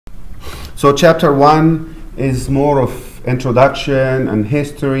So chapter 1 is more of introduction and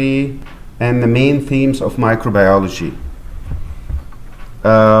history and the main themes of microbiology.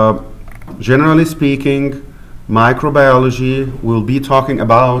 Generally speaking, microbiology will be talking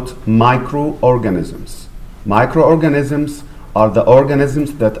about microorganisms. Microorganisms are the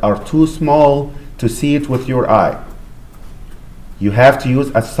organisms that are too small to see it with your eye. You have to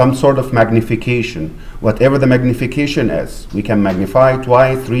use some sort of magnification, whatever the magnification is. We can magnify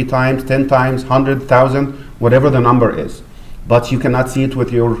twice, 3 times, 10 times, 100,000, whatever the number is. But you cannot see it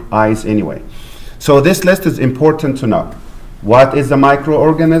with your eyes anyway. So this list is important to know. What is a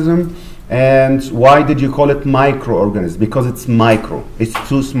microorganism and why did you call it microorganism? Because it's micro, it's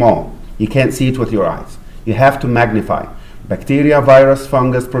too small. You can't see it with your eyes. You have to magnify. Bacteria, virus,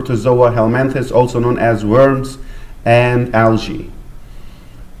 fungus, protozoa, helminthes, also known as worms, and algae.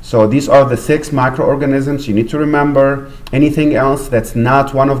 So these are the 6 microorganisms you need to remember. Anything else that's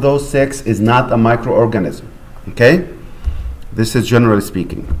not one of those 6 is not a microorganism. Okay? This is generally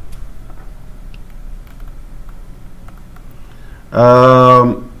speaking.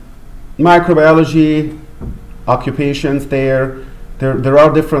 Microbiology, occupations there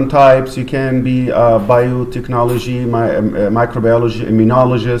are different types. You can be biotechnology, microbiology,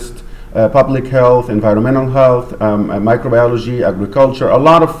 immunologist, public health, environmental health, microbiology, agriculture, a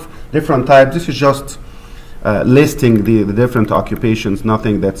lot of different types. This is just listing the different occupations,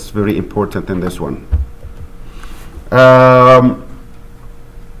 nothing that's very important in this one.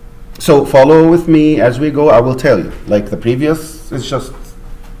 So follow with me as we go. I will tell you, like the previous is just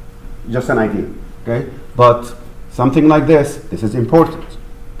an idea, okay? But something like this is important,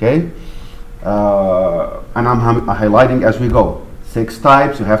 okay? And I'm highlighting as we go. 6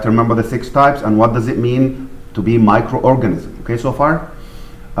 types, you have to remember the 6 types and what does it mean to be microorganism, okay, so far?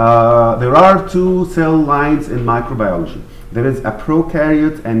 There are 2 cell lines in microbiology. There is a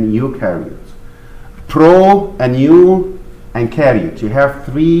prokaryote and eukaryote. Pro and eu and karyote. You have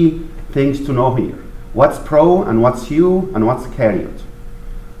 3 things to know here. What's pro and what's eu and what's karyote?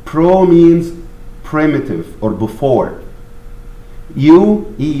 Pro means primitive or before.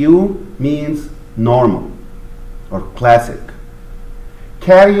 EU means normal or classic.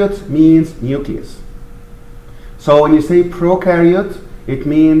 Karyote means nucleus. So when you say prokaryote, it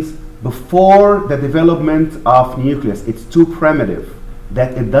means before the development of nucleus. It's too primitive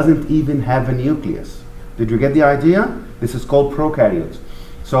that it doesn't even have a nucleus. Did you get the idea? This is called prokaryote.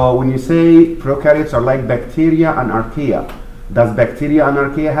 So when you say prokaryotes are like bacteria and archaea, does bacteria and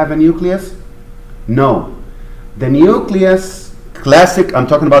archaea have a nucleus? No. The nucleus, classic, I'm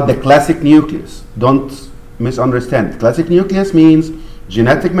talking about the classic nucleus. Don't misunderstand. Classic nucleus means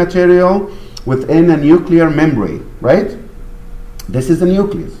genetic material within a nuclear membrane, right? This is the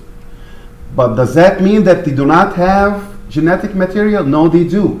nucleus. But does that mean that they do not have genetic material? No, they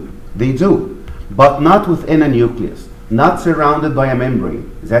do. They do. But not within a nucleus, not surrounded by a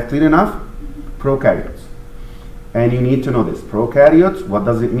membrane. Is that clear enough? Prokaryotes. And you need to know this. Prokaryotes, what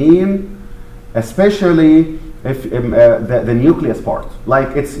does it mean? Especially if the nucleus part.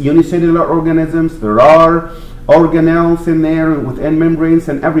 Like it's unicellular organisms, there are organelles in there within membranes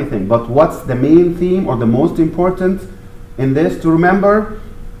and everything. But what's the main theme or the most important in this to remember?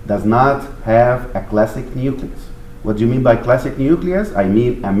 Does not have a classic nucleus. What do you mean by classic nucleus? I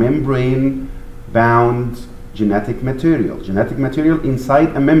mean a membrane-bound genetic material. Genetic material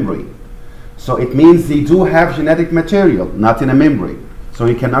inside a membrane. So it means they do have genetic material, not in a membrane. So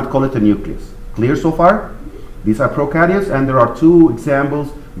you cannot call it a nucleus. Clear so far? These are prokaryotes, and there are 2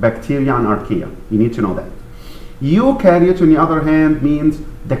 examples, bacteria and archaea. You need to know that. Eukaryote, on the other hand, means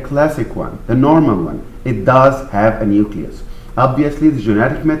the classic one, the normal one. It does have a nucleus. Obviously, the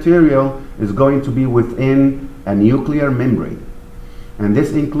genetic material is going to be within a nuclear membrane. And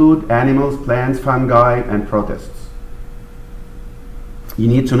this includes animals, plants, fungi, and protists. You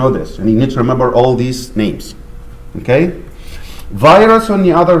need to know this, and you need to remember all these names. Okay? Virus, on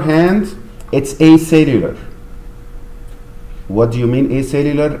the other hand, it's acellular. What do you mean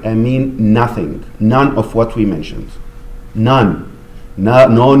acellular? I mean nothing. None of what we mentioned. None.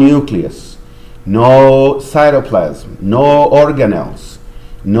 No nucleus. No cytoplasm. No organelles.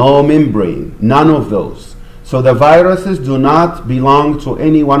 No membrane. None of those. So the viruses do not belong to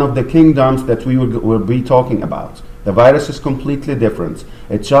any one of the kingdoms that we will be talking about. The virus is completely different.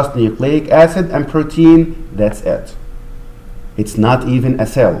 It's just nucleic acid and protein. That's it. It's not even a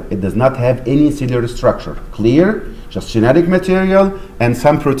cell. It does not have any cellular structure. Clear? Just genetic material and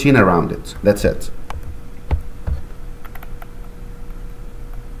some protein around it. That's it.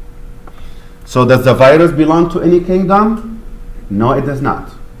 So does the virus belong to any kingdom? No, it does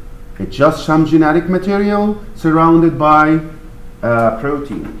not. It's just some genetic material surrounded by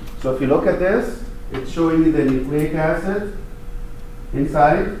protein. So if you look at this, it's showing you the nucleic acid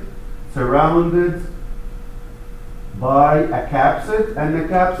inside, surrounded by a capsid, and the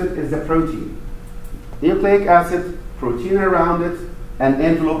capsid is the protein. Nucleic acid, protein around it, and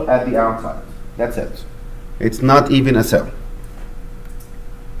envelope at the outside. That's it. It's not even a cell.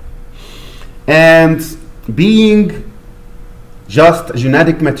 And being just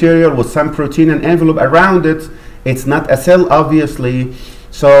genetic material with some protein and envelope around it, it's not a cell, obviously.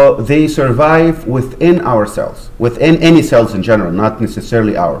 So they survive within our cells, within any cells in general, not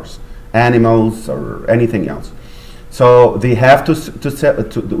necessarily ours, animals or anything else. So they have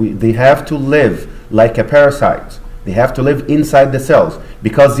they have to live like a parasite. They have to live inside the cells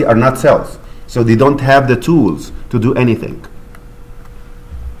because they are not cells. So they don't have the tools to do anything.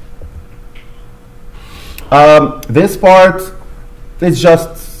 This part is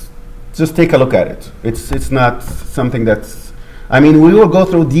just take a look at it. It's not something that's, I mean, we will go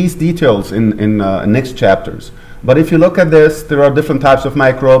through these details in next chapters. But if you look at this, there are different types of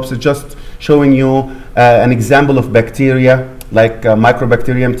microbes. It's just showing you an example of bacteria, like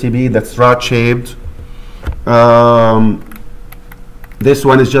Microbacterium TB, that's rod-shaped. This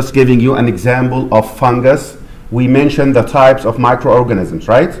one is just giving you an example of fungus. We mentioned the types of microorganisms,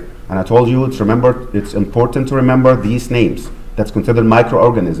 right? And I told you, it's important to remember these names. That's considered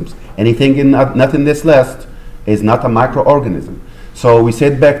microorganisms. Anything not in this list is not a microorganism. So we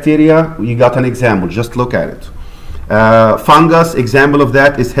said bacteria, you got an example, just look at it. Fungus, example of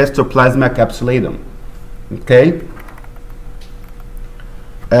that is Histoplasma capsulatum. Okay?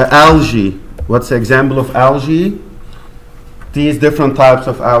 Algae, what's the example of algae? These different types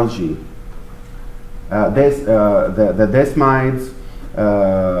of algae. The desmides,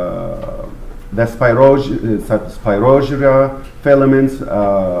 the Spirogyra filaments,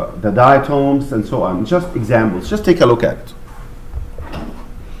 the diatoms, and so on. Just examples. Just take a look at it.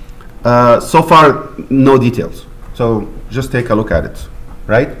 So far, no details. So just take a look at it,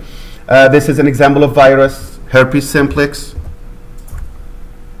 right? This is an example of virus, herpes simplex.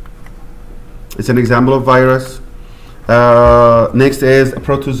 It's an example of virus. Next is a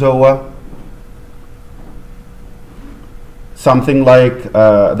protozoa. Something like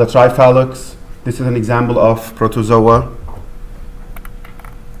the triphallax. This is an example of protozoa.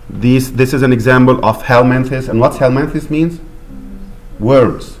 This is an example of helminthes. And what's helminthes means?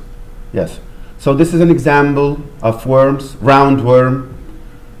 Worms. Yes. So this is an example of worms. Roundworm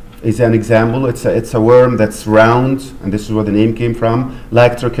is an example. It's a worm that's round, and this is where the name came from.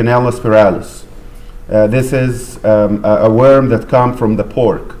 Like Trichinella spiralis. This is a worm that comes from the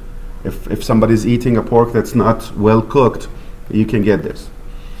pork. If somebody's eating a pork that's not well cooked, you can get this.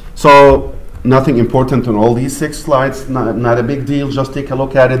 So nothing important on all these 6 slides. Not a big deal. Just take a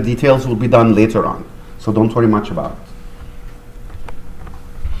look at it. Details will be done later on. So don't worry much about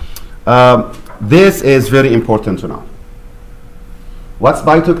it. This is very important to know. What's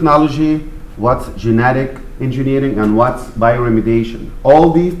biotechnology, what's genetic engineering, and what's bioremediation?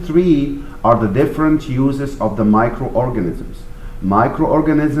 All these 3 are the different uses of the microorganisms.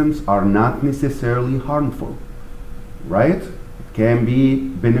 Microorganisms are not necessarily harmful, right? It can be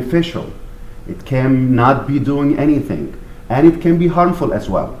beneficial. It can not be doing anything. And it can be harmful as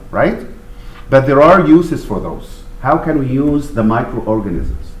well, right? But there are uses for those. How can we use the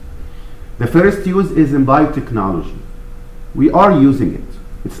microorganisms? The first use is in biotechnology. We are using it.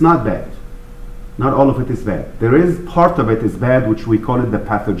 It's not bad. Not all of it is bad. There is part of it is bad, which we call it the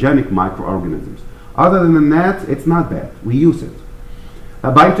pathogenic microorganisms. Other than that, it's not bad. We use it.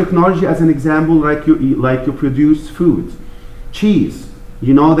 Biotechnology, as an example, like you produce food. Cheese.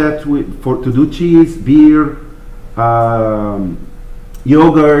 You know that to do cheese, beer,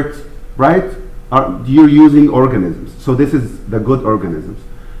 yogurt, right? You're using organisms. So this is the good organisms.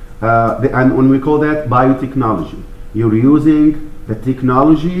 And when we call that biotechnology, you're using the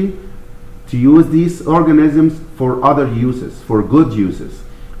technology to use these organisms for other uses, for good uses.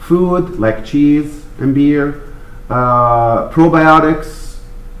 Food, like cheese and beer, probiotics,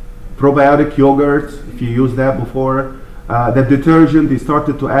 probiotic yogurt, if you used that before. The detergent, they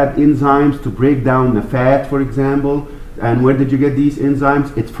started to add enzymes to break down the fat, for example. And where did you get these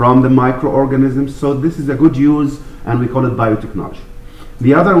enzymes? It's from the microorganisms. So this is a good use, and we call it biotechnology.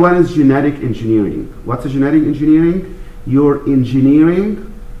 The other one is genetic engineering. What's a genetic engineering? You're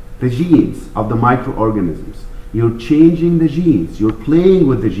engineering the genes of the microorganisms. You're changing the genes. You're playing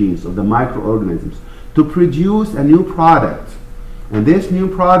with the genes of the microorganisms to produce a new product. And this new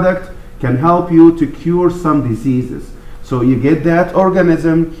product can help you to cure some diseases. So you get that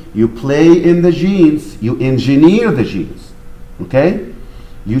organism, you play in the genes, you engineer the genes. Okay?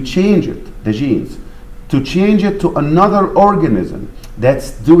 You change it, the genes, to change it to another organism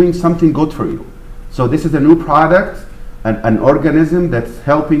that's doing something good for you. So this is a new product, an organism that's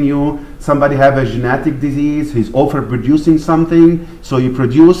helping you. Somebody have a genetic disease, he's overproducing something, so you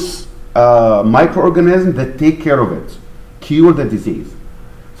produce microorganisms that take care of it, cure the disease.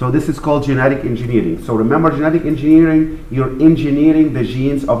 So this is called genetic engineering. So remember, genetic engineering, you're engineering the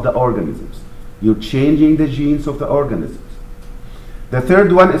genes of the organisms. You're changing the genes of the organisms. The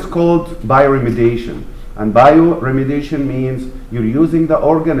third one is called bioremediation. And bioremediation means you're using the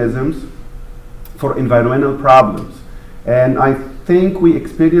organisms for environmental problems. And I think we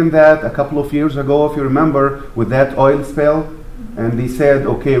experienced that a couple of years ago, if you remember, with that oil spill. And they said,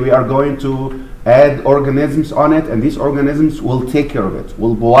 okay, we are going to add organisms on it, and these organisms will take care of it,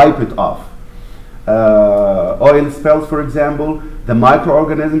 will wipe it off. Oil spills, for example, the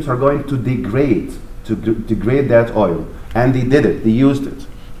microorganisms are going to degrade that oil. And they did it, they used it.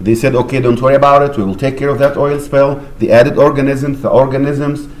 They said, okay, don't worry about it, we will take care of that oil spill. The added organisms, the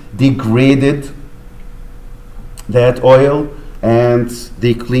organisms degraded that oil and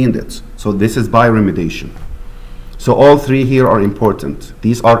they cleaned it. So this is bioremediation. So all three here are important.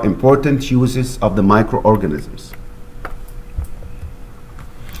 These are important uses of the microorganisms.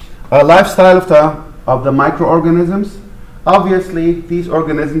 Lifestyle of the microorganisms. Obviously, these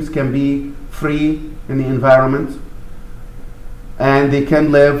organisms can be free in the environment and they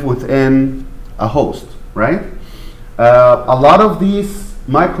can live within a host, right? A lot of these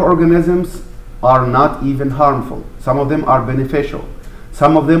microorganisms are not even harmful. Some of them are beneficial.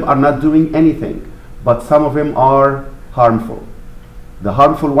 Some of them are not doing anything, but some of them are harmful. The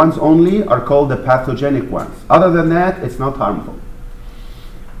harmful ones only are called the pathogenic ones. Other than that, it's not harmful.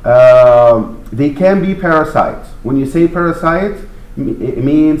 They can be parasites. When you say parasite, it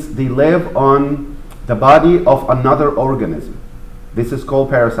means they live on the body of another organism. This is called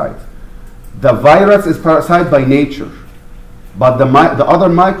parasite. The virus is parasite by nature, but the other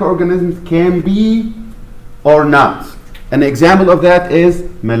microorganisms can be or not. An example of that is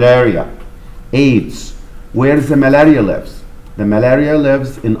malaria, AIDS. Where the malaria lives? The malaria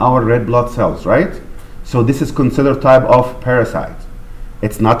lives in our red blood cells, right? So this is considered type of parasite.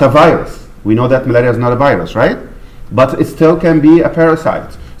 It's not a virus. We know that malaria is not a virus, right? But it still can be a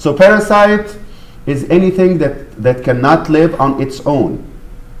parasite. So parasite is anything that cannot live on its own,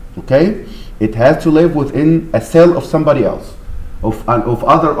 okay? It has to live within a cell of somebody else, of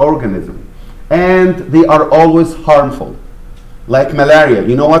other organism. And they are always harmful. Like malaria,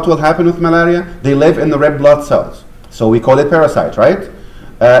 you know what will happen with malaria? They live in the red blood cells. So we call it parasite, right?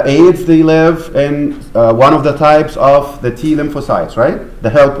 AIDS, they live in one of the types of the T lymphocytes, right? The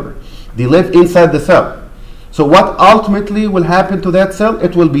helper. They live inside the cell. So what ultimately will happen to that cell?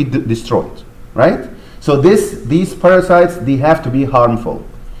 It will be destroyed, right? So these parasites, they have to be harmful.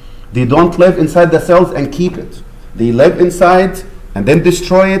 They don't live inside the cells and keep it. They live inside and then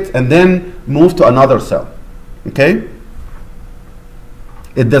destroy it and then move to another cell, okay?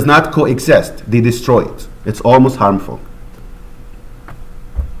 It does not coexist. They destroy it. It's almost harmful.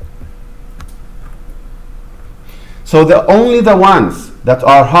 So only the ones that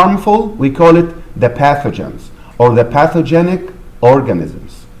are harmful, we call it the pathogens or the pathogenic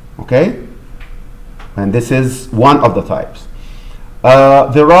organisms. Okay? And this is one of the types.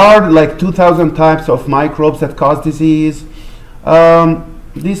 There are like 2,000 types of microbes that cause disease.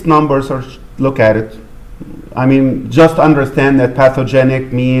 These numbers are, look at it. I mean, just understand that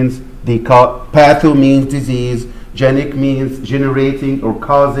pathogenic means patho means disease, genic means generating or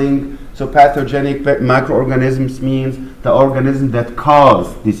causing. So pathogenic microorganisms means the organisms that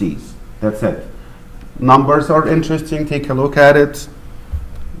cause disease. That's it. Numbers are interesting, take a look at it,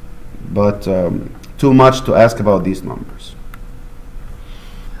 but too much to ask about these numbers.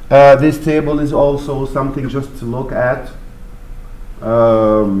 This table is also something just to look at.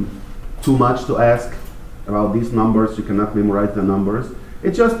 Too much to ask about these numbers. You cannot memorize the numbers.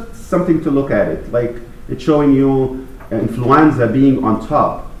 It's just something to look at it. Like it's showing you influenza being on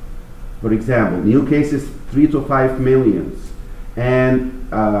top. For example, new cases 3 to 5 million, and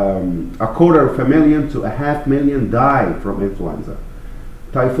 250,000 to 500,000 die from influenza.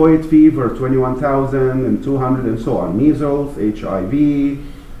 Typhoid fever 21,200 and so on. Measles, HIV,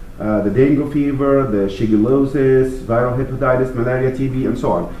 the dengue fever, the shigellosis, viral hepatitis, malaria, TB, and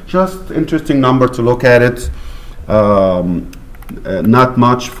so on. Just interesting number to look at it. Not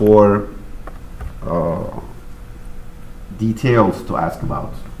much for details to ask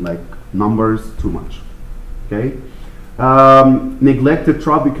about, like numbers, too much. Okay. Neglected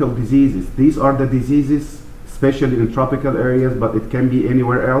tropical diseases. These are the diseases, especially in tropical areas, but it can be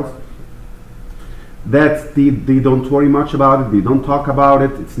anywhere else. That they don't worry much about it, they don't talk about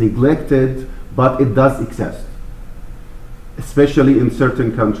it, it's neglected but it does exist, especially in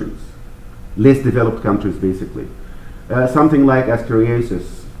certain countries, less developed countries basically. Something like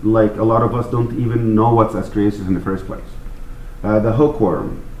ascariasis, like a lot of us don't even know what's ascariasis in the first place. The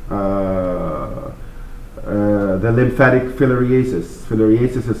hookworm, the lymphatic filariasis.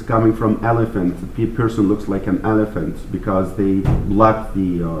 Filariasis is coming from elephant. The person looks like an elephant because they block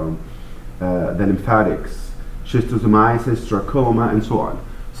the lymphatics. Schistosomiasis, trachoma, and so on.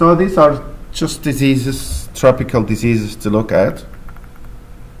 So these are just diseases, tropical diseases to look at.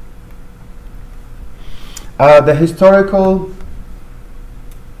 The historical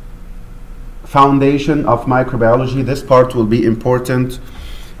foundation of microbiology, this part will be important,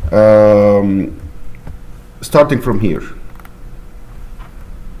 starting from here.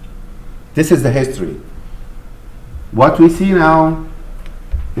 This is the history. What we see now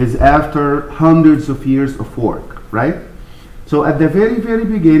is after hundreds of years of work, right? So at the very, very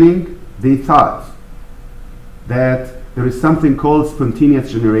beginning, they thought that there is something called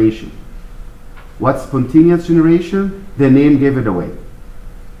spontaneous generation. What's spontaneous generation? The name gave it away.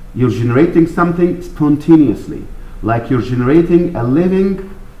 You're generating something spontaneously, like you're generating a living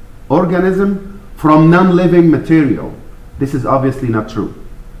organism from non-living material. This is obviously not true,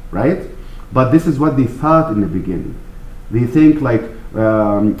 right? But this is what they thought in the beginning. They think like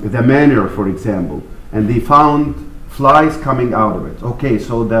the manure, for example, and they found flies coming out of it. Okay,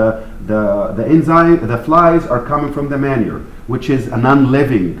 so the enzyme, the flies are coming from the manure, which is a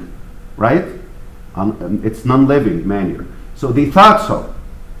non-living, right? It's non-living manure. So they thought so.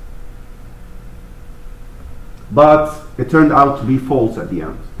 But it turned out to be false at the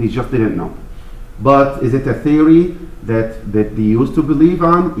end. They just didn't know. But is it a theory that they used to believe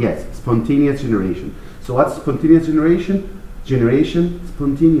on? Yes, spontaneous generation. So what's spontaneous generation? Generation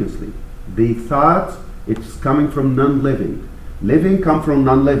spontaneously. They thought it's coming from non-living. Living come from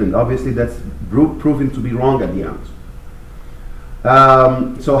non-living. Obviously that's proven to be wrong at the end.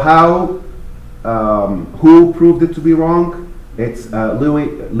 So how, who proved it to be wrong? It's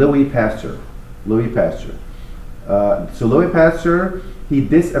Louis Pasteur. Louis Pasteur. So Louis Pasteur, he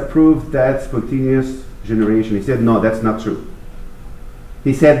disapproved that spontaneous generation. He said, no, that's not true.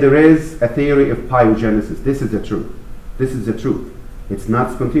 He said there is a theory of biogenesis. This is the truth. This is the truth. It's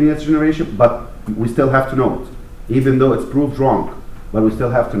not spontaneous generation, but we still have to know it. Even though it's proved wrong, but we still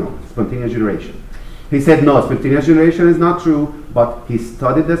have to know it. Spontaneous generation. He said, no, spontaneous generation is not true, but he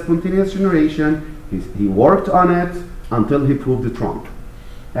studied the spontaneous generation. He worked on it until he proved it wrong.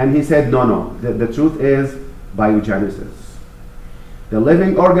 And he said, no, the truth is biogenesis. The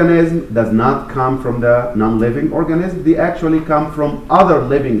living organism does not come from the non-living organism. They actually come from other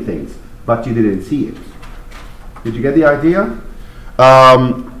living things, but you didn't see it. Did you get the idea?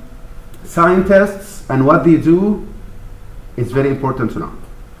 Scientists and what they do is very important to know.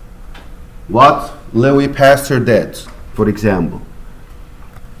 What Louis Pasteur did, for example.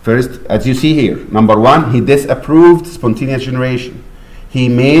 First, as you see here, number one, he disapproved spontaneous generation. He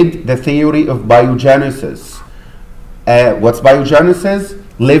made the theory of biogenesis. What's biogenesis?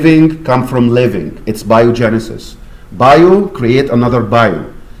 Living come from living. It's biogenesis. Bio, create another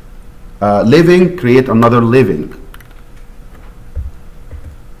bio. Living, create another living.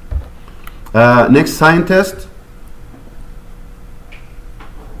 Next scientist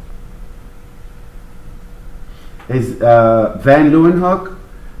is Van Leeuwenhoek.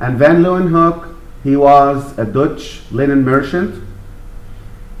 And Van Leeuwenhoek, he was a Dutch linen merchant.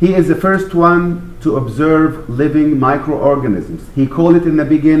 He is the first one to observe living microorganisms. He called it in the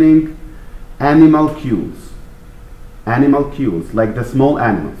beginning animalcules. Animalcules, like the small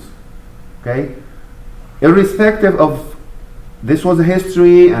animals. Okay? Irrespective of, this was a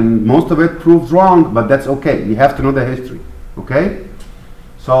history and most of it proved wrong, but that's okay. You have to know the history. Okay?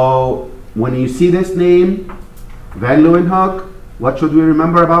 So when you see this name, Van Leeuwenhoek, what should we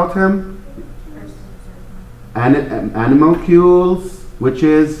remember about him? Animalcules, which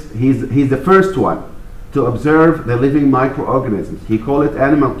is, he's the first one to observe the living microorganisms. He called it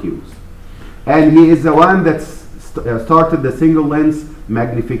animalcules. And he is the one that started the single lens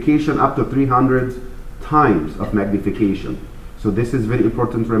magnification up to 300 times of magnification. So this is very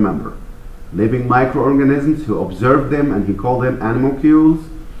important to remember. Living microorganisms, he observed them and he called them animalcules.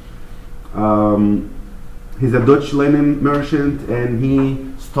 He's a Dutch linen merchant and he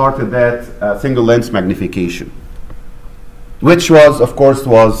started that single lens magnification, which was, of course, they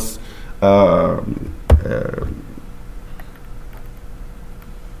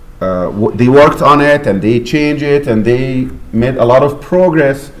worked on it and they changed it and they made a lot of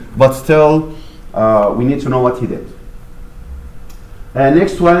progress, but still we need to know what he did.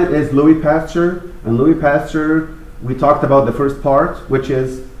 Next one is Louis Pasteur. And Louis Pasteur, we talked about the first part, which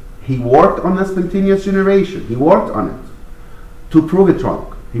is He worked on the spontaneous generation. He worked on it to prove it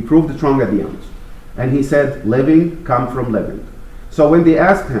wrong. He proved it wrong at the end. And he said, living come from living. So when they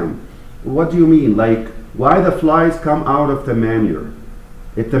asked him, what do you mean? Like, why the flies come out of the manure?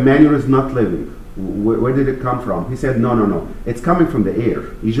 If the manure is not living, where did it come from? He said, no. It's coming from the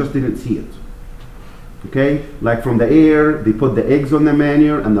air. You just didn't see it. Okay? Like from the air, they put the eggs on the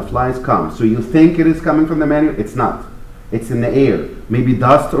manure and the flies come. So you think it is coming from the manure? It's not. It's in the air. Maybe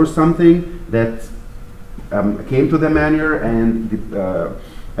dust or something that came to the manure, and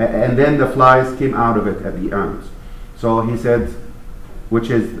then the flies came out of it at the end. So he said, which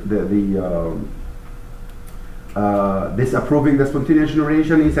is disapproving the spontaneous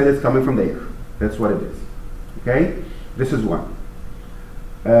generation. He said it's coming from the air. That's what it is. Okay? This is one.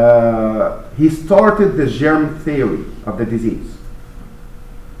 He started the germ theory of the disease.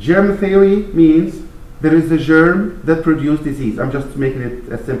 Germ theory means there is a germ that produces disease. I'm just making it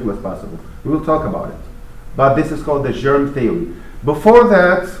as simple as possible. We will talk about it. But this is called the germ theory. Before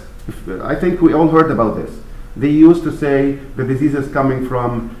that, I think we all heard about this. They used to say the disease is coming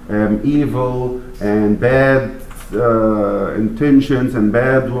from evil and bad intentions and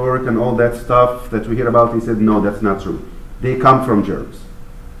bad work and all that stuff that we hear about. He said, no, that's not true. They come from germs.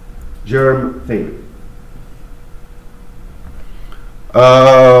 Germ theory.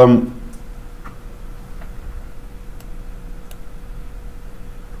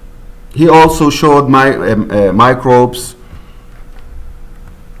 He also showed microbes.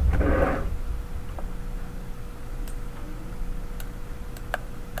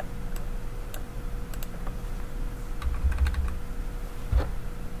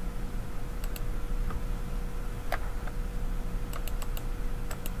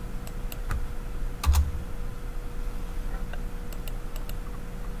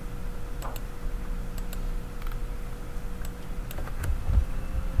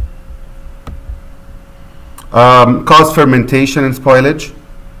 Cause fermentation and spoilage,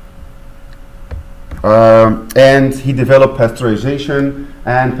 and he developed pasteurization,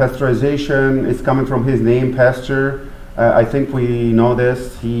 and pasteurization is coming from his name, Pasteur. I think we know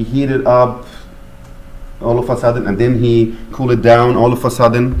this. He heated up all of a sudden, and then he cooled it down all of a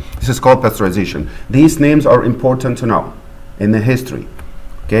sudden. This is called pasteurization. These names are important to know in the history,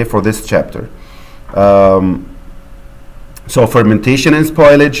 okay, for this chapter. So fermentation and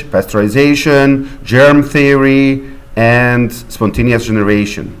spoilage, pasteurization, germ theory, and spontaneous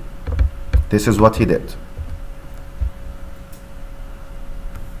generation. This is what he did.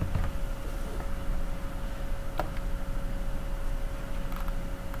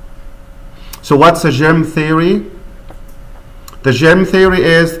 So what's a germ theory? The germ theory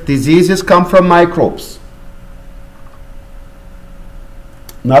is diseases come from microbes.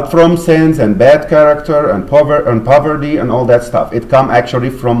 Not from sins and bad character and poverty and all that stuff. It comes actually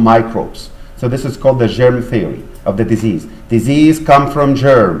from microbes. So this is called the germ theory of the disease. Disease come from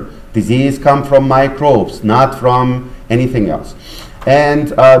germ. Disease come from microbes, not from anything else. And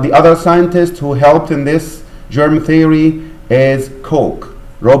the other scientist who helped in this germ theory is Koch,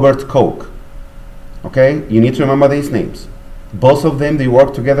 Robert Koch. Okay, you need to remember these names. Both of them, they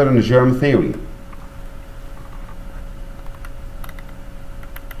work together in the germ theory.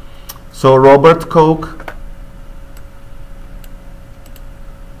 So Robert Koch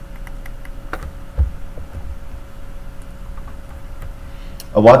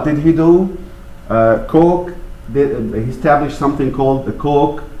what did he do? Koch he established something called the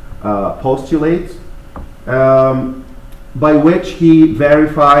Koch postulate, by which he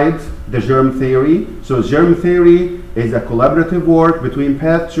verified the germ theory. So germ theory is a collaborative work between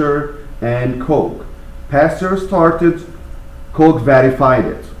Pasteur and Koch. Pasteur started, Koch verified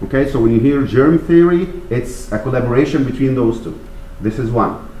it. Okay, so when you hear germ theory, it's a collaboration between those two. This is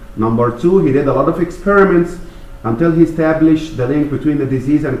one. Number two, he did a lot of experiments until he established the link between the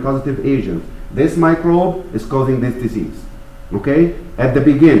disease and causative agent. This microbe is causing this disease. Okay, at the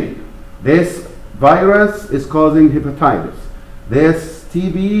beginning, this virus is causing hepatitis. This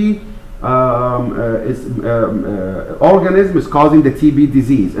TB organism is causing the TB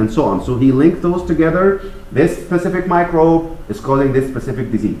disease, and so on. So he linked those together. This specific microbe is causing this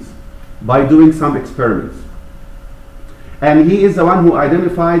specific disease by doing some experiments. And he is the one who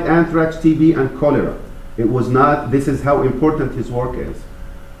identified anthrax, TB, and cholera. It was not, this is how important his work is.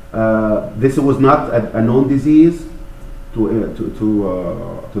 This was not a known disease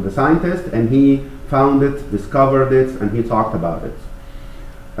to the scientist, and he found it, discovered it, and he talked about it.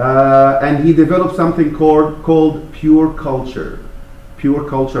 And he developed something called pure culture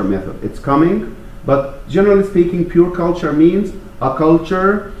method. It's coming, but generally speaking, pure culture means a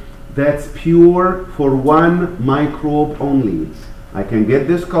culture that's pure for one microbe only. I can get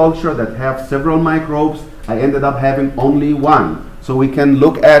this culture that have several microbes. I ended up having only one. So we can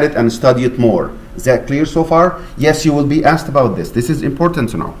look at it and study it more. Is that clear so far? Yes, you will be asked about this. This is important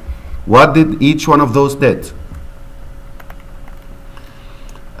to know. What did each one of those did?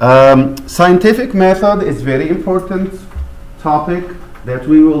 Scientific method is very important topic that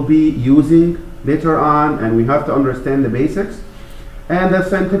we will be using later on, and we have to understand the basics. And the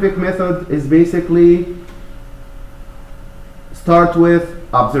scientific method is basically start with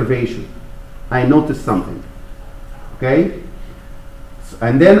observation. I notice something, okay?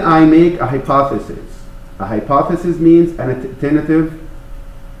 And then I make a hypothesis. A hypothesis means a tentative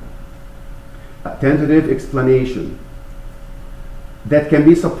explanation that can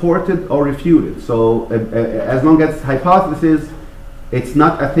be supported or refuted. So as long as hypothesis, it's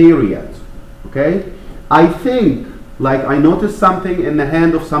not a theory yet, okay? I think, like I noticed something in the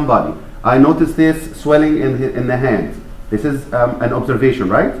hand of somebody. I noticed this swelling in the hand. This is an observation,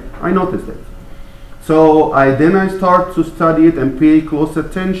 right? I noticed it. So then I start to study it and pay close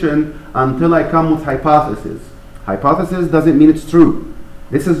attention until I come with hypothesis. Hypothesis doesn't mean it's true.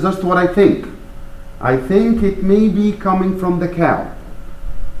 This is just what I think. I think it may be coming from the cow.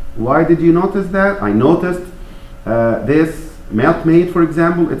 Why did you notice that? I noticed this milkmaid, for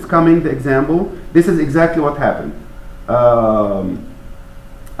example. It's coming, the example. This is exactly what happened. I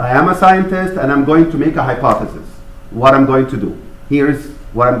am a scientist and I'm going to make a hypothesis. What I'm going to do. Here's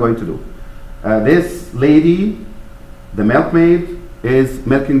what I'm going to do. This lady, the milkmaid, is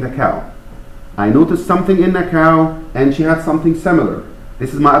milking the cow. I noticed something in the cow and she had something similar.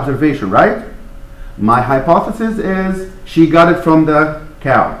 This is my observation, right? My hypothesis is she got it from the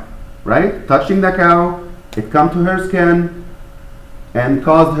cow, right? Touching the cow, it come to her skin and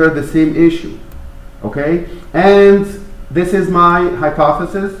caused her the same issue, okay? And this is my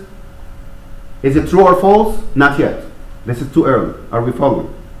hypothesis. Is it true or false? Not yet. This is too early. Are we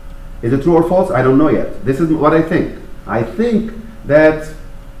following? Is it true or false? I don't know yet. This is what I think. I think that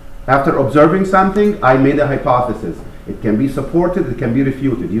after observing something, I made a hypothesis. It can be supported, it can be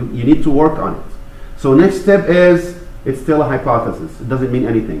refuted. You need to work on it. So next step is, it's still a hypothesis. It doesn't mean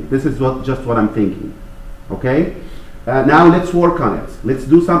anything. This is just what I'm thinking. Okay? Now let's work on it. Let's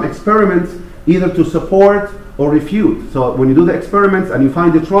do some experiments either to support or refute. So when you do the experiments and you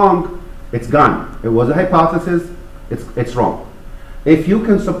find it wrong, it's gone. It was a hypothesis, it's wrong. If you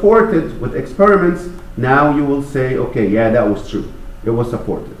can support it with experiments, now you will say, okay, yeah, that was true. It was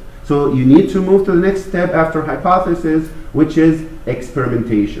supported. So you need to move to the next step after hypothesis, which is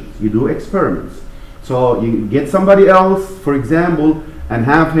experimentations. You do experiments. So you get somebody else, for example, and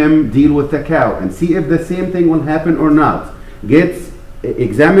have him deal with the cow and see if the same thing will happen or not.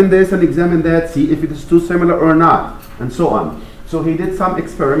 Examine this and examine that, see if it is too similar or not, and so on. So he did some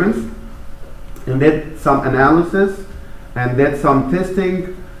experiments and did some analysis and did some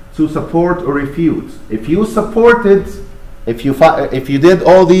testing to support or refute. If you supported, if you did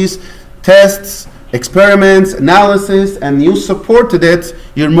all these tests, experiments, analysis, and you supported it,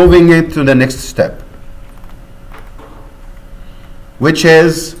 you're moving it to the next step, which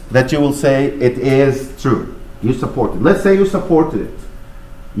is that you will say it is true. You supported. Let's say you supported it.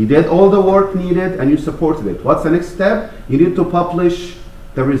 You did all the work needed and you supported it. What's the next step? You need to publish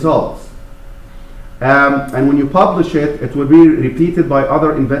the results. And when you publish it, it will be repeated by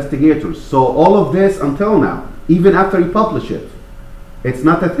other investigators. So all of this until now, even after you publish it, it's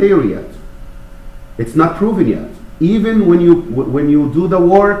not a theory yet. It's not proven yet. Even when you do the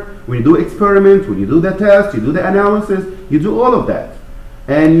work, when you do experiment, when you do the test, you do the analysis, you do all of that.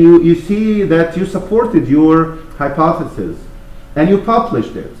 And you see that you supported your hypothesis and you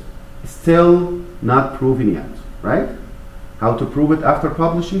published it. Still not proven yet, right? How to prove it after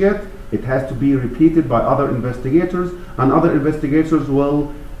publishing it? It has to be repeated by other investigators, and other investigators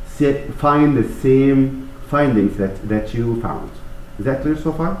will find the same findings that you found. Is that clear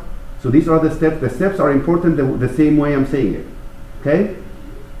so far? So these are the steps. The steps are important the same way I'm saying it. Okay?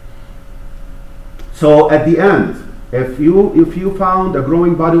 So at the end, if you found a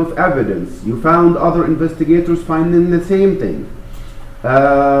growing body of evidence, you found other investigators finding the same thing.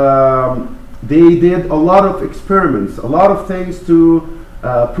 They did a lot of experiments, a lot of things to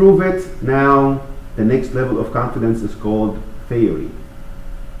prove it. Now, the next level of confidence is called theory.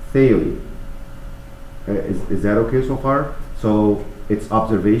 Theory. Is that okay so far? So it's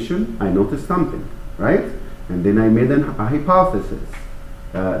observation. I noticed something, right? And then I made a hypothesis.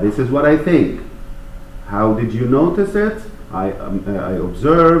 This is what I think. How did you notice it? I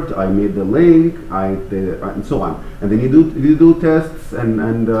observed, I made the link, and so on. And then you do tests and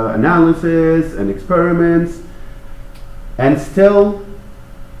analysis and experiments, and still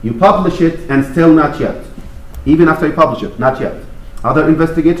you publish it, and still not yet. Even after you publish it, not yet. Other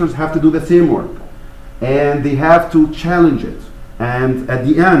investigators have to do the same work, and they have to challenge it. And at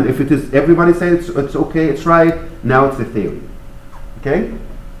the end, if it is everybody says it's okay, it's right, now it's a theory. Okay?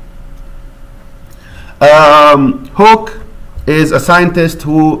 Hooke is a scientist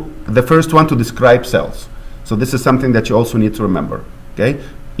who the first one to describe cells. So this is something that you also need to remember. Okay?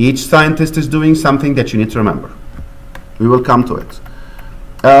 Each scientist is doing something that you need to remember. We will come to it.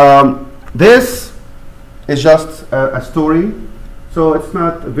 This is just a story, so it's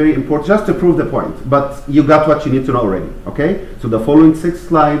not very important, just to prove the point. But you got what you need to know already. Okay? So the following 6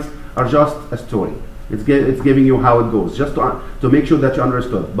 slides are just a story. It's giving you how it goes, just to make sure that you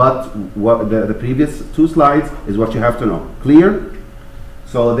understood. But what the previous 2 slides is what you have to know. Clear?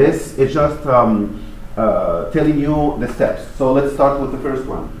 So this is just telling you the steps. So let's start with the first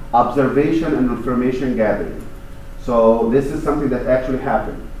one. Observation and information gathering. So this is something that actually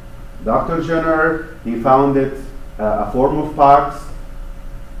happened. Dr. Jenner, he found it a form of pox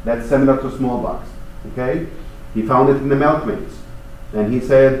that's similar to smallpox. Okay? He found it in the milkmaids. And he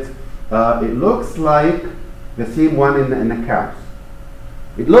said, it looks like the same one in the cows.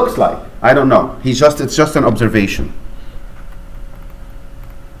 It looks like. I don't know. It's just an observation.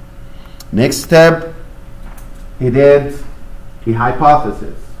 Next step, he did a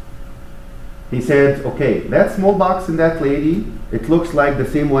hypothesis. He said, okay, that smallpox in that lady, it looks like the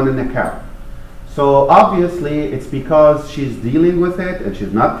same one in the cow. So obviously it's because she's dealing with it and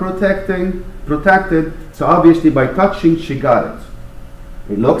she's not protected. So obviously by touching she got it.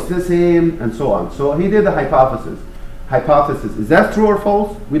 It looks the same and so on. So he did a hypothesis. Is that true or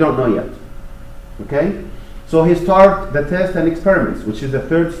false? We don't know yet. Okay? So he started the test and experiments, which is the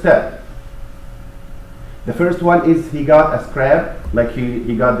 3rd step. The first one is he got a scrap, like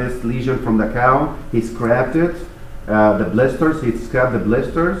he got this lesion from the cow. He scrapped it, the blisters. He scrapped the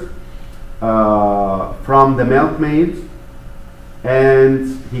blisters from the milkmaid, and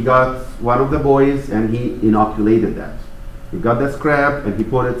he got one of the boys and he inoculated that. He got the scrap and he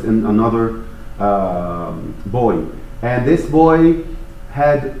put it in another boy. And this boy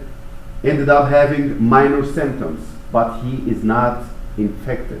ended up having minor symptoms, but he is not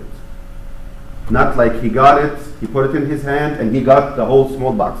infected. Not like he got it, he put it in his hand and he got the whole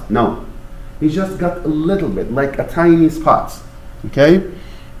smallpox. No. He just got a little bit, like a tiny spot. Okay?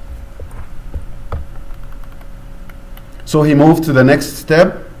 So he moved to the next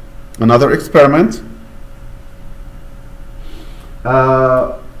step, another experiment.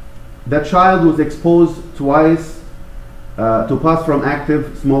 The child was exposed twice to pass from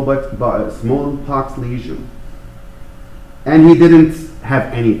active smallpox lesion, and he didn't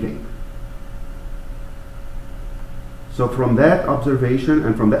have anything. So from that observation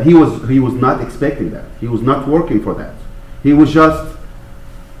and from that, he was not expecting that. He was not working for that. He was just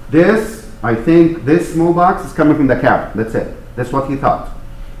I think this smallpox is coming from the cow. That's it. That's what he thought.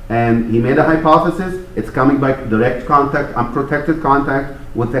 And he made a hypothesis. It's coming by direct contact, unprotected contact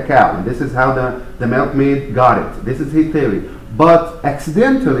with the cow. And this is how the milkmaid got it. This is his theory. But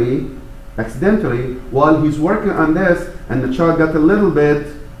accidentally, while he's working on this, and the child got a little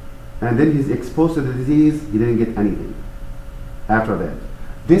bit, and then he's exposed to the disease, he didn't get anything after that.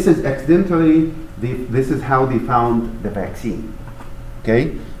 This is accidentally, this is how they found the vaccine.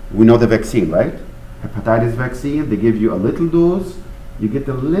 Okay? We know the vaccine, right? Hepatitis vaccine, they give you a little dose, you get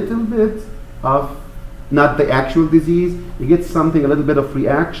a little bit of, not the actual disease, you get something, a little bit of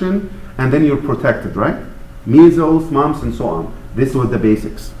reaction, and then you're protected, right? Measles, mumps, and so on. This was the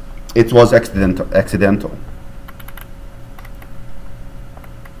basics. It was accidental.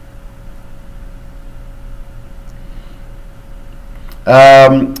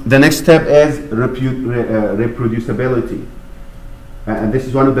 The next step is reproducibility. And this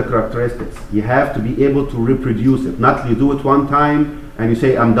is one of the characteristics. You have to be able to reproduce it. Not you do it one time and you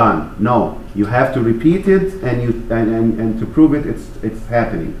say, I'm done. No, you have to repeat it and to prove it, it's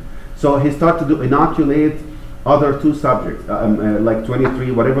happening. So he started to inoculate other 2 subjects, like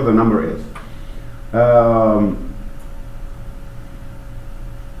 23, whatever the number is.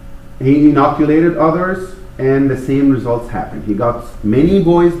 He inoculated others, and the same results happened. He got many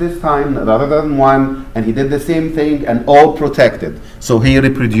boys this time rather than one, and he did the same thing and all protected. So he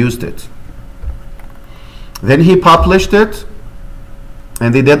reproduced it. Then he published it,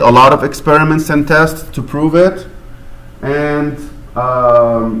 and they did a lot of experiments and tests to prove it. And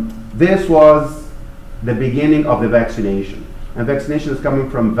this was the beginning of the vaccination. And vaccination is coming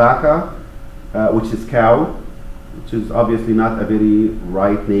from vaca, which is cow, which is obviously not a very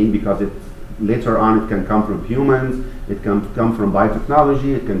right name, because later on it can come from humans, it can come from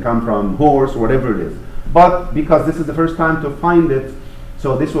biotechnology, it can come from horse, whatever it is. But because this is the first time to find it,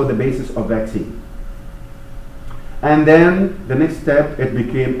 so this was the basis of vaccine. And then the next step, it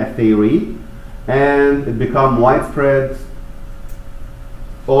became a theory, and it became widespread.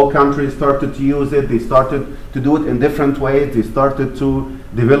 All countries started to use it. They started to do it in different ways. They started to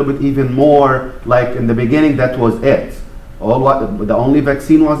develop it even more. Like in the beginning, that was it. The only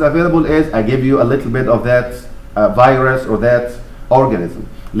vaccine was available is I give you a little bit of that virus or that organism.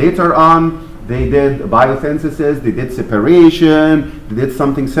 Later on, they did biosynthesis, they did separation, they did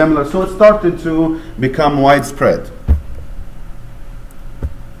something similar. So it started to become widespread.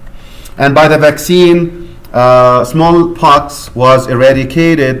 And by the vaccine, smallpox was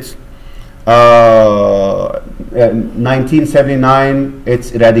eradicated. In 1979,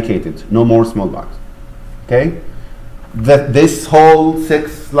 it's eradicated. No more smallpox. Okay? This whole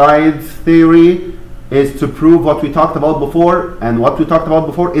 6 slides theory is to prove what we talked about before, and what we talked about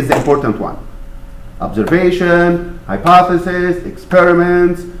before is the important one. Observation, hypothesis,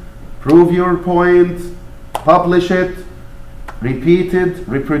 experiments, prove your point, publish it, repeat it,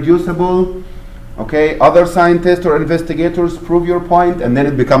 reproducible. Okay, other scientists or investigators prove your point, and then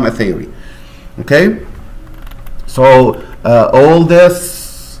it becomes a theory. Okay, so all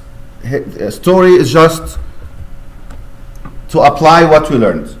this story is just to apply what we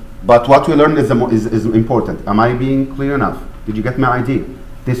learned. But what we learned is important. Am I being clear enough? Did you get my idea?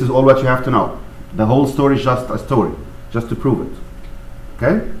 This is all what you have to know. The whole story is just a story, just to prove it.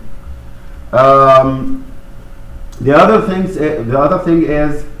 Okay. The other thing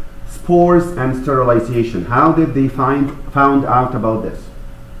is spores and sterilization. How did they found out about this?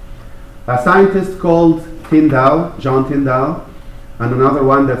 A scientist called John Tyndall, and another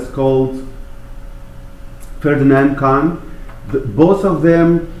one that's called Ferdinand Kahn. Both of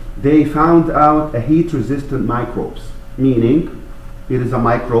them, they found out a heat-resistant microbes, meaning it is a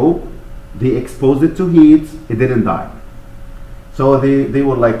microbe. They exposed it to heat, it didn't die. So they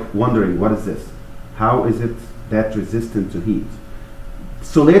were like wondering, what is this? How is it that resistant to heat?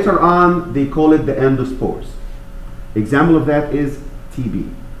 So later on, they call it the endospores. Example of that is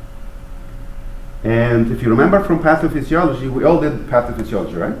TB. And if you remember from pathophysiology, we all did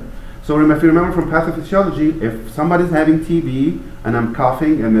pathophysiology, right? So if you remember from pathophysiology, if somebody's having TB and I'm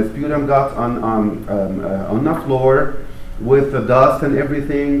coughing and the sputum got on the floor with the dust and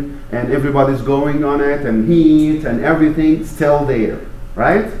everything, and everybody's going on it, and heat and everything still there,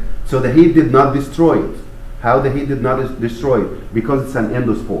 right? So the heat did not destroy it. How the heat did not destroy it? Because it's an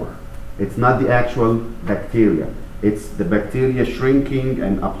endospore. It's not the actual bacteria. It's the bacteria shrinking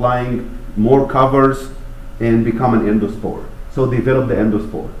and applying more covers and become an endospore. So they developed the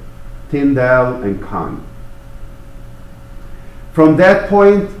endospore. Tyndall and Kahn. From that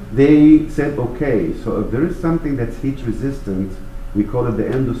point, they said, okay, so if there is something that's heat resistant, we call it the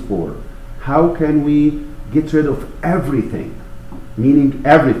endospore. How can we get rid of everything? Meaning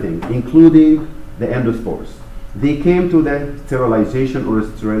everything, including the endospores. They came to the sterilization or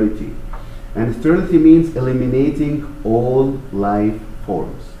sterility. And sterility means eliminating all life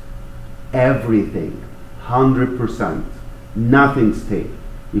forms. Everything, 100%, nothing stays.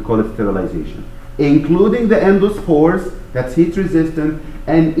 We call it sterilization, including the endospores, that's heat resistant,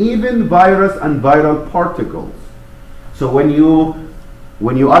 and even virus and viral particles. So when you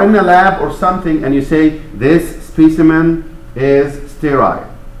are in a lab or something and you say this specimen is sterile,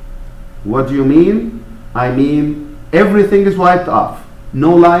 what do you mean? I mean everything is wiped off,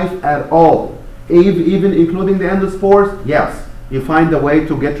 no life at all, even including the endospores. Yes, you find a way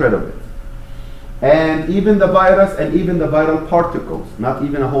to get rid of it. And even the virus and even the viral particles, not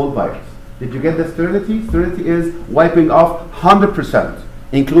even a whole virus. Did you get the sterility? Sterility is wiping off 100%,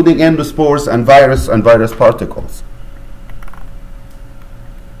 including endospores and virus particles.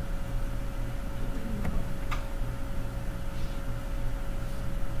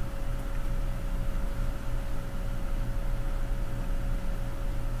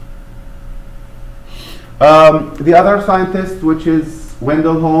 The other scientist, which is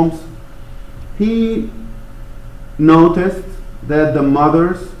Wendell Holmes, he noticed that the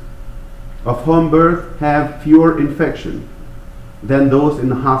mothers of home birth have fewer infection than those in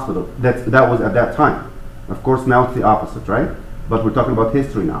the hospital. That was at that time. Of course, now it's the opposite, right? But we're talking about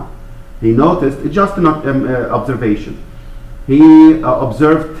history now. He noticed, it's just an observation. He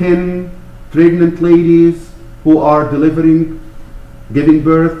observed 10 pregnant ladies who are giving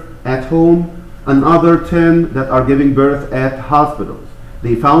birth at home, and other 10 that are giving birth at hospitals.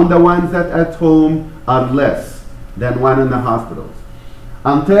 They found the ones that at home are less than one in the hospitals.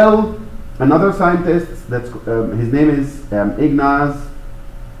 Until another scientist, his name is Ignaz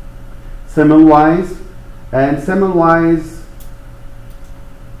Semmelweis, and Semmelweis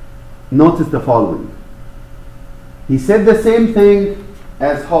noticed the following. He said the same thing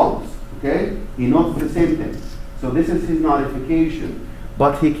as Holmes, okay? He noticed the same thing. So this is his notification.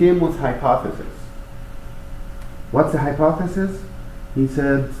 But he came with hypothesis. What's the hypothesis? He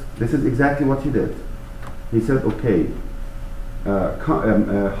said, this is exactly what he did. He said, okay,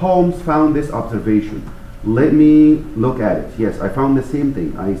 Holmes found this observation. Let me look at it. Yes, I found the same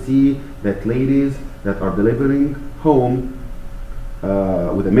thing. I see that ladies that are delivering home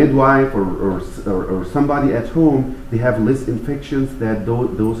with a midwife or somebody at home, they have less infections than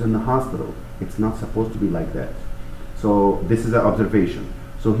those in the hospital. It's not supposed to be like that. So this is an observation.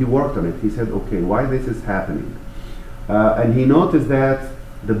 So he worked on it. He said, okay, why this is happening? And he noticed that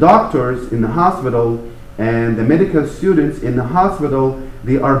the doctors in the hospital and the medical students in the hospital,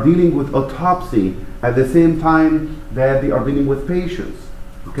 they are dealing with autopsy at the same time that they are dealing with patients.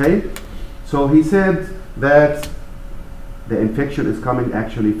 Okay? So he said that the infection is coming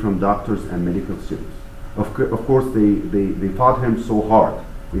actually from doctors and medical students. Of course, they fought him so hard.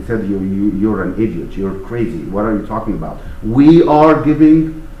 They said, you're an idiot, you're crazy, what are you talking about? We are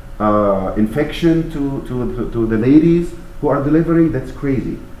giving infection to the ladies who are delivering, that's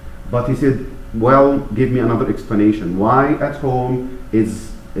crazy. But he said, well, give me another explanation. Why at home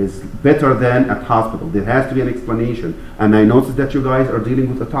is better than at hospital? There has to be an explanation. And I noticed that you guys are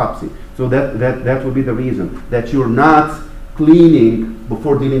dealing with autopsy. So that would be the reason, that you're not cleaning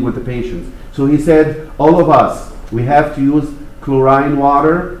before dealing with the patients. So he said, all of us, we have to use chlorine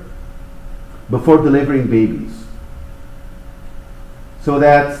water before delivering babies. So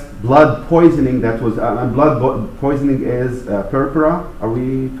that blood poisoning, that was blood poisoning is purpura. Are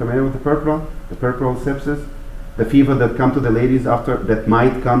we familiar with the purpura? The puerperal sepsis, the fever that come to the ladies after, that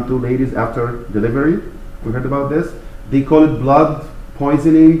might come to ladies after delivery. We heard about this. They call it blood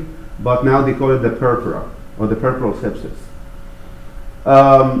poisoning, but now they call it the purpura or the puerperal sepsis.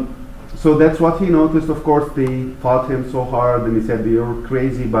 So that's what he noticed. Of course, they fought him so hard, and he said, you're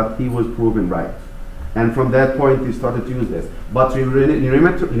crazy, but he was proven right. And from that point, he started to use this. But you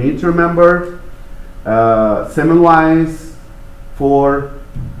need to remember, Semmelweis for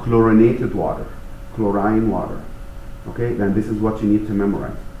chlorinated water, chlorine water. Okay, then this is what you need to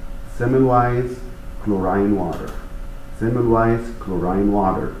memorize. Semmelweis chlorine water. Semmelweis chlorine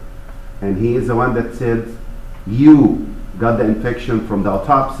water. And he is the one that said, you got the infection from the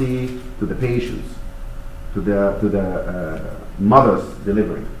autopsy to the patients, to the mothers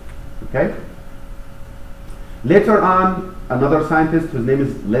delivering. Okay? Later on, another scientist whose name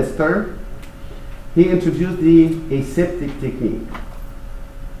is Lister, he introduced the aseptic technique.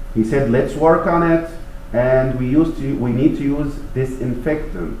 He said, let's work on it, and we need to use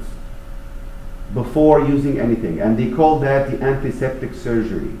disinfectant before using anything. And they call that the antiseptic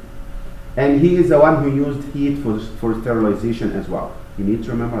surgery. And he is the one who used heat for sterilization as well. You need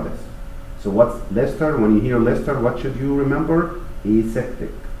to remember this. So what's Lister? When you hear Lister, what should you remember?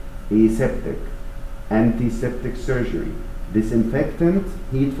 Aseptic, antiseptic surgery, disinfectant,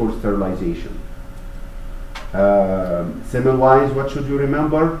 heat for sterilization. Semmelweis, what should you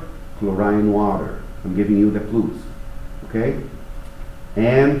remember? Chlorine water. I'm giving you the clues. Okay?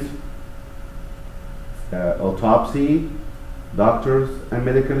 And autopsy, doctors and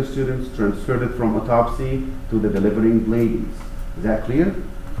medical students transferred it from autopsy to the delivering ladies. Is that clear?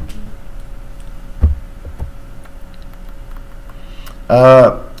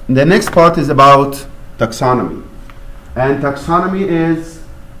 The next part is about taxonomy. And taxonomy is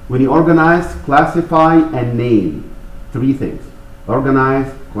when you organize, classify, and name. Three things.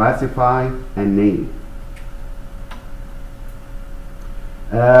 Organize, classify, and name.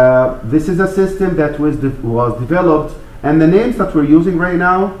 This is a system that was developed, and the names that we're using right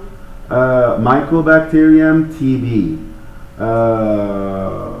now, Mycobacterium TB,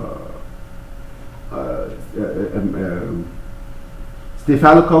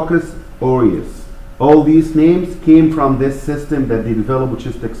 Staphylococcus aureus. All these names came from this system that they developed, which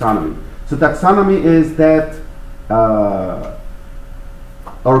is taxonomy. So taxonomy is that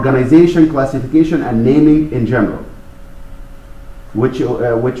organization, classification, and naming in general, which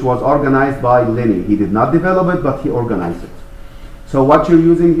was organized by Linné. He did not develop it, but he organized it. So what you're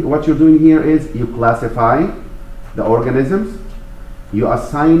doing here is you classify the organisms, you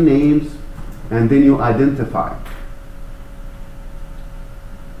assign names, and then you identify.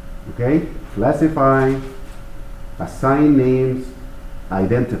 Okay? Classify, assign names,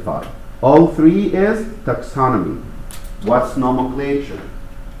 identify. All three is taxonomy. What's nomenclature?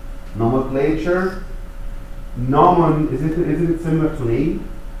 Nomenclature, nomen, isn't it similar to name?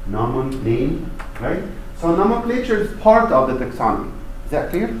 Nomen, name, right? So nomenclature is part of the taxonomy. Is that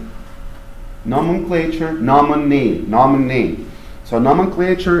clear? Nomenclature, nomen, name. So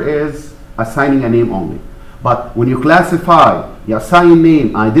nomenclature is assigning a name only. But when you classify, you assign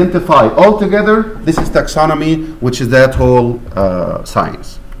name, identify all together, this is taxonomy, which is that whole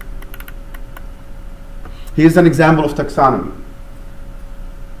science. Here's an example of taxonomy.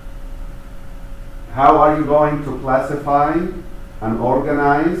 How are you going to classify and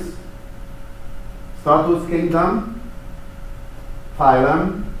organize? Start with kingdom,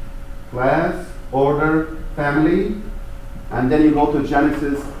 phylum, class, order, family, and then you go to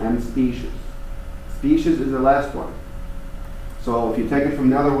Genesis and species. Species is the last one. So if you take it from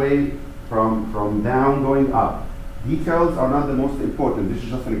the other way, from down going up, details are not the most important. This is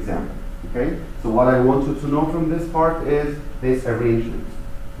just an example. Okay? So what I want you to know from this part is this arrangement.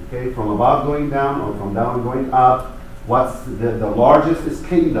 Okay? From above going down or from down going up, what's the largest is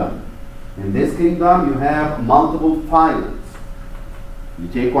kingdom. In this kingdom you have multiple phylums. You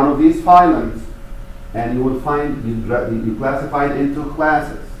take one of these phylums and you will find, you classify it into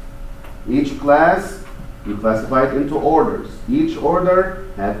classes. Each class, you classify it into orders. Each order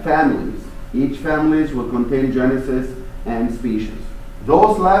has families. Each families will contain Genesis and species.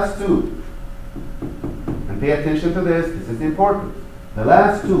 Those last two, and pay attention to this, this is important. The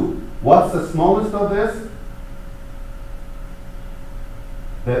last two, what's the smallest of this?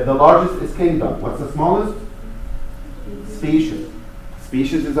 The largest is kingdom. What's the smallest? Species.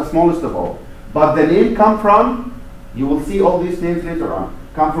 Species is the smallest of all. But the name come from, you will see all these names later on,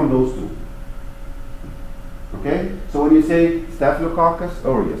 come from those two. Okay? So when you say Staphylococcus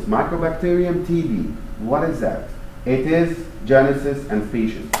aureus, Microbacterium TB, what is that? It is Genesis and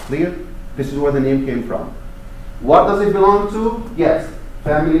species. Clear? This is where the name came from. What does it belong to? Yes.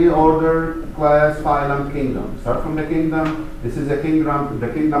 Family, order, class, phylum, kingdom. Start from the kingdom. This is the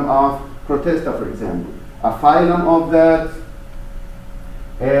kingdom of Protista, for example. A phylum of that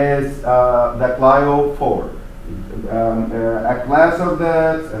is the Cliophora. A class of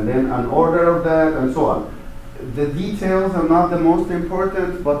that, and then an order of that, and so on. The details are not the most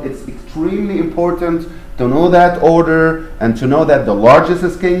important, but it's extremely important to know that order and to know that the largest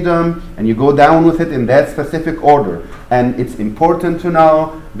is kingdom, and you go down with it in that specific order. And it's important to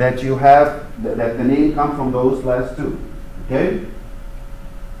know that you have that the name comes from those last two. Okay?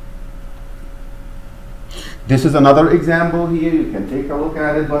 This is another example here. You can take a look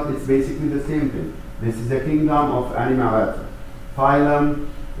at it, but it's basically the same thing. This is the kingdom of Animalata. Phylum,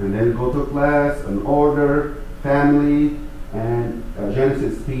 and then go to class, an order, family, and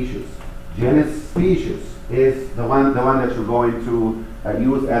Genesis species. Genesis species is the one that you're going to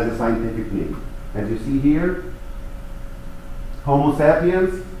use as a scientific name. As you see here, Homo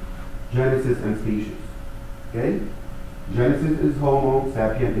sapiens, Genesis and species. Okay? Genesis is Homo,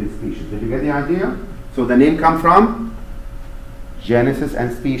 sapiens is species. Did you get the idea? So the name comes from Genesis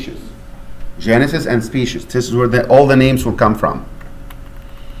and species. Genesis and species. This is where all the names will come from.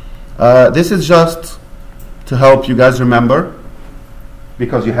 This is just to help you guys remember,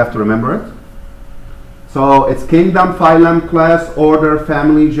 because you have to remember it. So it's kingdom, phylum, class, order,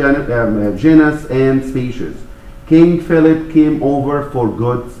 family, genus, and species. King Philip came over for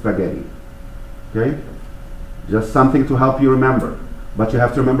good spaghetti. Okay? Just something to help you remember. But you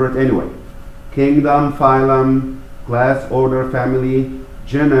have to remember it anyway. Kingdom, phylum, class, order, family,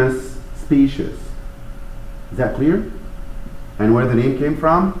 genus, species. Is that clear? And where the name came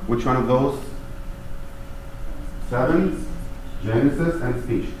from? Which one of those? 7? Genesis and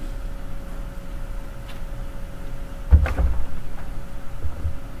species.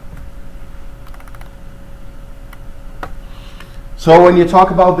 So when you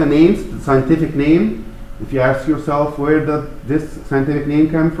talk about the names, the scientific name, if you ask yourself where did this scientific name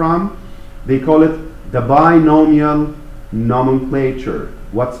come from, they call it the binomial nomenclature.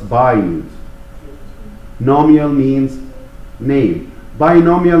 What's bi means? Nomial means name.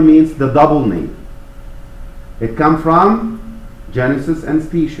 Binomial means the double name. It comes from Genesis and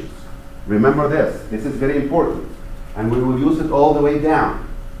species. Remember this. This is very important. And we will use it all the way down.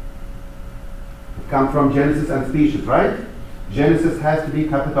 It comes from Genesis and species, right? Genesis has to be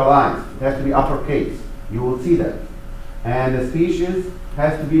capitalized. It has to be uppercase. You will see that. And the species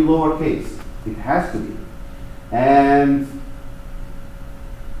has to be lowercase. It has to be. And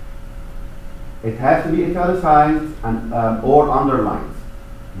it has to be italicized and, or underlined.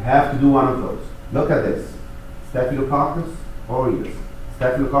 You have to do one of those. Look at this. Staphylococcus aureus.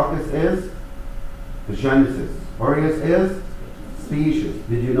 Staphylococcus is the Genesis. Aureus is species.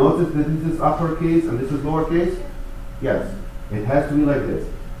 Did you notice that this is uppercase and this is lowercase? Yes. It has to be like this.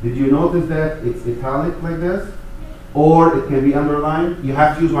 Did you notice that it's italic like this? Or it can be underlined? You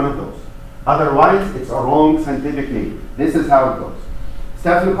have to use one of those. Otherwise, it's a wrong scientific name. This is how it goes.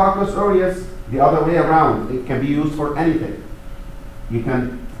 Staphylococcus aureus, the other way around. It can be used for anything. You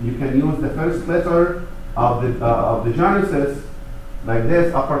can use the first letter of the genesis, like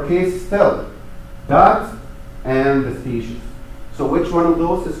this, uppercase still, dot, and the species. So which one of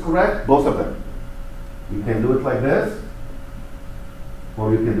those is correct? Both of them. You can do it like this,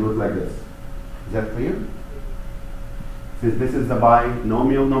 or you can do it like this. Is that clear? Since this is the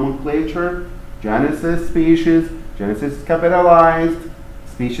binomial nomenclature, genesis, species, genesis is capitalized,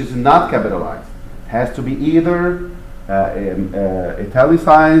 species is not capitalized. It has to be either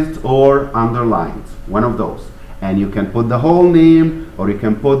italicized or underlined, one of those. And you can put the whole name, or you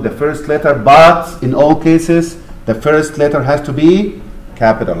can put the first letter, but in all cases, the first letter has to be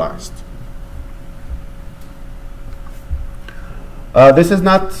capitalized. This is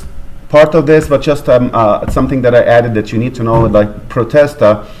not part of this, but just something that I added that you need to know, like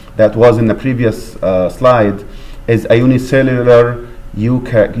protesta, that was in the previous slide, is a unicellular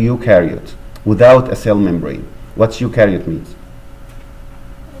eukaryote without a cell membrane. What's eukaryote means?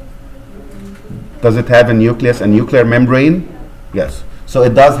 Does it have a nucleus, a nuclear membrane? Yes. So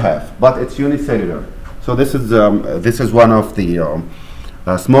it does have, but it's unicellular. So this is one of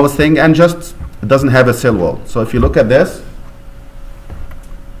the smallest thing, and just it doesn't have a cell wall. So if you look at this,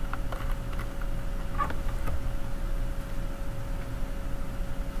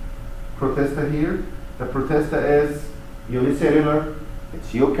 protista here, the protista is unicellular,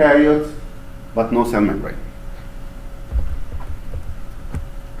 it's eukaryote, but no cell membrane.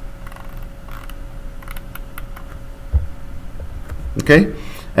 Okay,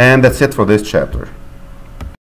 and that's it for this chapter.